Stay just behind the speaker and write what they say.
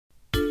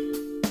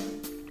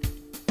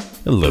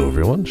Hello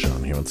everyone,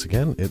 Sean here once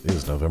again. It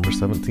is November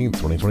 17th,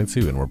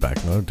 2022, and we're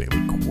back on our daily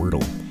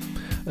Quordle.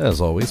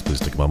 As always, please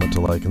take a moment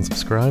to like and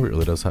subscribe. It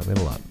really does help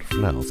me a lot. For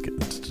now, let's get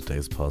into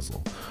today's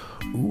puzzle.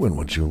 Ooh, and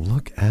would you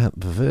look at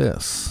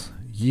this?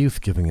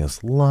 Youth giving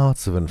us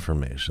lots of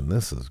information.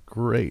 This is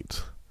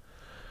great.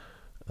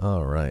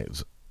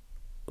 Alright.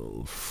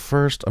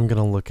 First, I'm going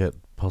to look at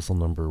puzzle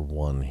number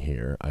 1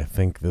 here. I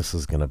think this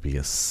is going to be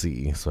a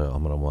C, so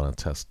I'm going to want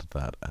to test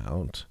that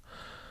out.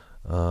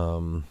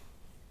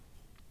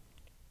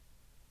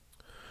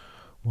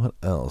 What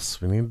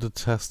else? We need to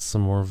test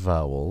some more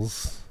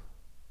vowels.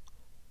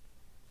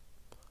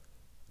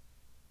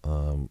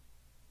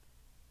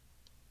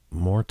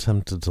 More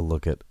tempted to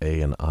look at A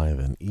and I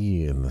than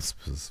E in this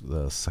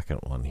the second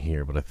one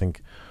here, but I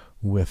think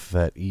with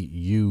that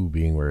U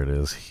being where it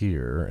is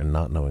here and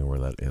not knowing where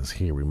that is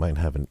here, we might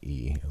have an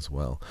E as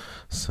well.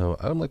 So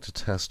I would like to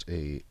test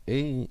A,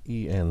 E,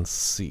 and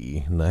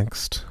C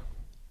next.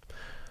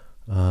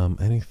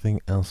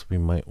 Anything else we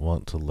might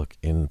want to look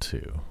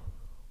into?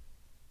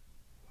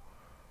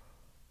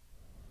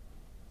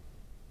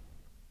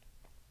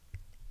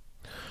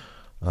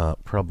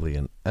 Probably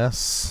an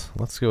S.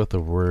 Let's go with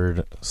the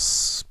word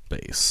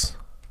space.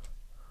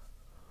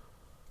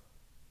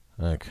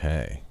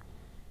 Okay.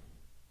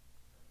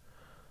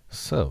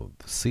 So,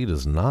 the C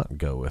does not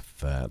go with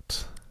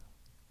that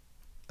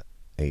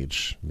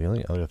H. The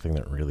only other thing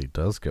that really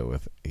does go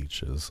with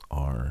H's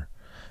are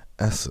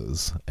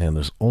S's. And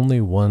there's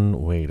only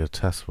one way to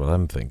test what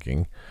I'm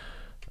thinking,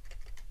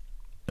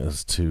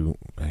 is to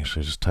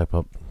actually just type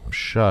up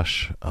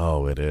shush.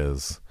 Oh, it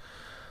is.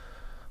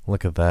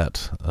 Look at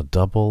that. A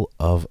double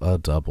of a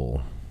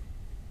double.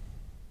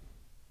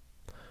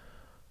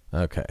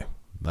 Okay,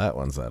 that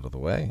one's out of the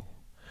way.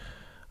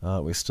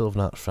 We still have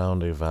not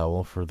found a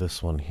vowel for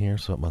this one here,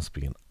 so it must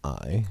be an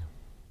I.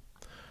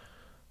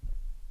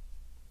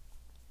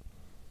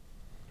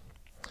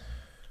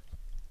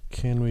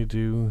 Can we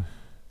do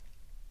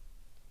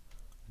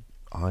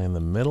I in the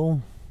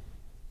middle?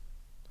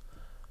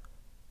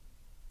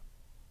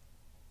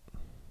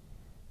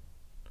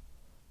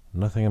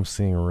 Nothing I'm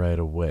seeing right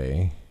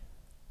away.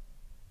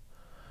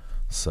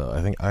 So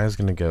I think I is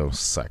going to go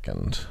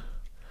second.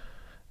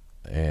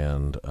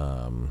 And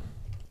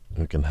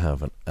we can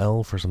have an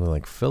L for something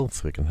like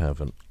filth. We can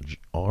have an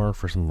R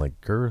for something like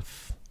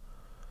girth.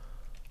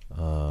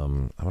 I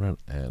want an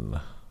N.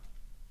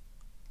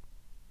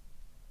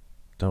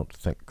 Don't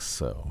think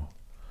so.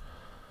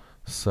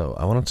 So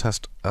I want to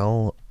test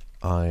L,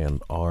 I,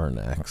 and R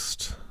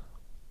next.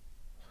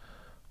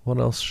 What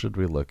else should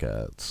we look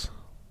at?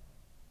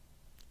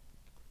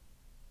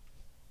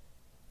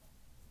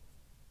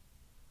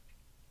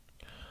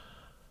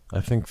 I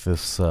think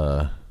this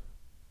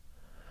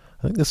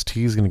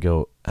T is going to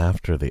go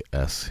after the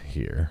S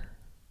here.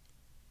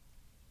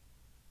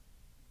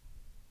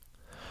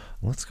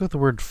 Let's go with the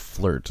word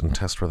flirt and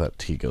test where that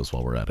T goes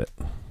while we're at it.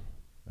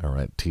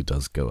 Alright, T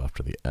does go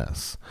after the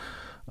S.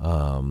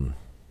 Alright,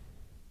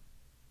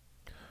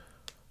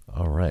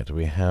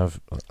 we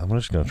have, I'm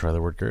just going to try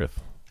the word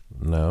girth.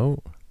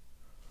 No.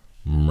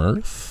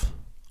 Mirth?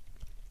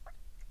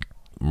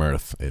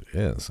 Mirth, it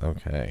is.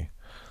 Okay.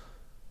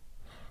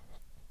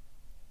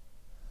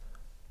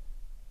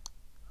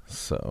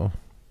 So,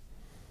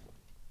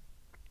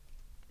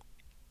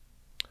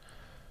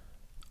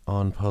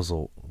 on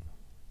puzzle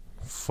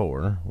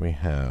 4, we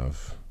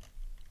have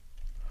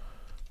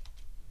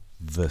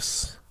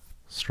this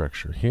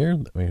structure here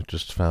that we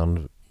just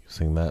found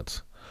using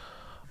that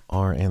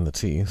R and the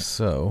T.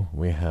 So,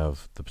 we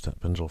have the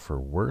potential for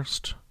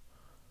worst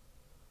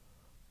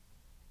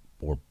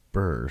or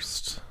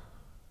burst.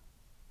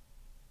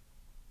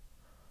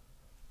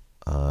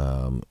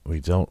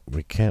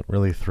 We can't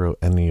really throw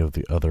any of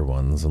the other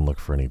ones and look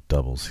for any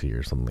doubles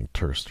here, something like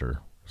terst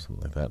or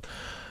something like that.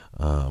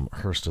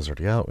 Hurst is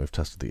already out. We've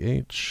tested the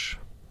H.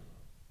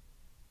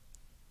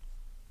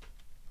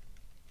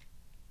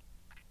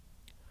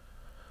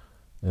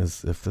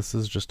 If this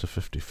is just a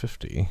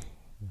 50-50,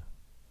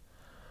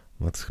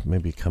 let's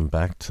maybe come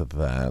back to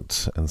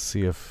that and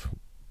see if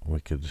we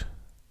could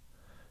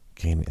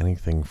gain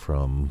anything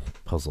from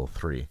puzzle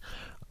 3.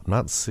 I'm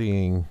not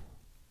seeing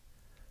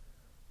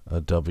a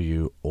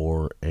W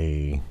or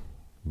a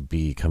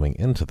B coming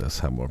into this,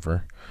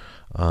 however.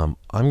 I'm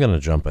going to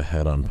jump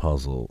ahead on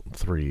puzzle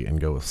 3 and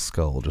go with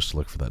skull just to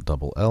look for that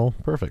double L.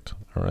 Perfect.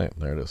 Alright,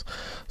 there it is.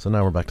 So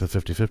now we're back to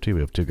 50-50.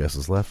 We have 2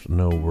 guesses left.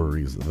 No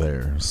worries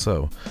there.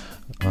 So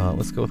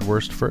let's go with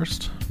worst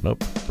first.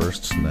 Nope,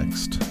 burst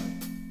next.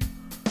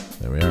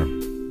 There we are.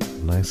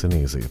 Nice and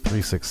easy.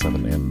 3, 6,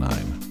 7, and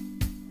 9.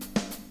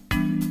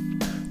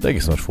 Thank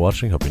you so much for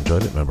watching. Hope you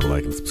enjoyed it. Remember to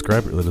like and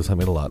subscribe. It really does help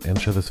me a lot.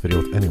 And share this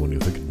video with anyone you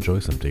think could enjoy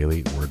some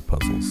daily word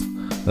puzzles.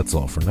 That's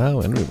all for now,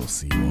 and we will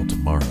see you all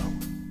tomorrow.